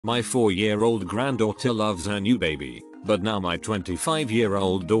My 4-year-old granddaughter loves her new baby, but now my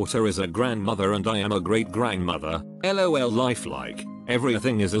 25-year-old daughter is a grandmother and I am a great grandmother. LOL. Lifelike.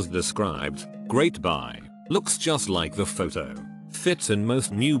 Everything is as described. Great buy. Looks just like the photo. Fits in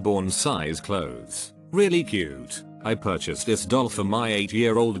most newborn size clothes. Really cute. I purchased this doll for my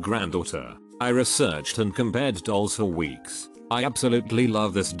 8-year-old granddaughter. I researched and compared dolls for weeks. I absolutely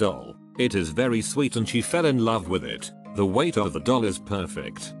love this doll. It is very sweet and she fell in love with it. The weight of the doll is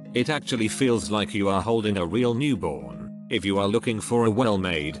perfect. It actually feels like you are holding a real newborn. If you are looking for a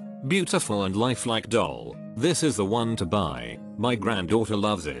well-made, beautiful and lifelike doll, this is the one to buy. My granddaughter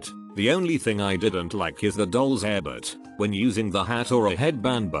loves it. The only thing I didn't like is the doll's hair, but when using the hat or a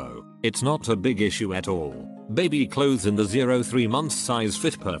headband bow, it's not a big issue at all. Baby clothes in the 0-3 months size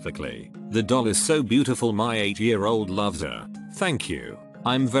fit perfectly. The doll is so beautiful, my 8-year-old loves her. Thank you.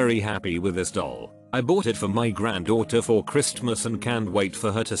 I'm very happy with this doll. I bought it for my granddaughter for Christmas and can't wait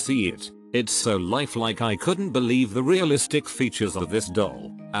for her to see it. It's so lifelike, I couldn't believe the realistic features of this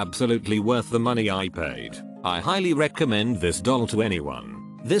doll. Absolutely worth the money I paid. I highly recommend this doll to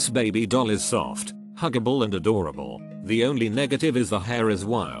anyone. This baby doll is soft, huggable and adorable. The only negative is the hair is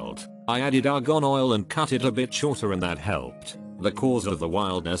wild. I added argan oil and cut it a bit shorter and that helped. The cause of the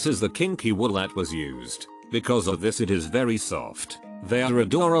wildness is the kinky wool that was used. Because of this it is very soft. They are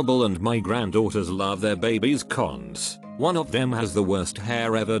adorable and my granddaughters love their babies. Cons. One of them has the worst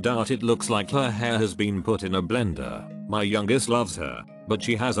hair ever. It looks like her hair has been put in a blender. My youngest loves her, but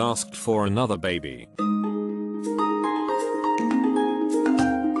she has asked for another baby.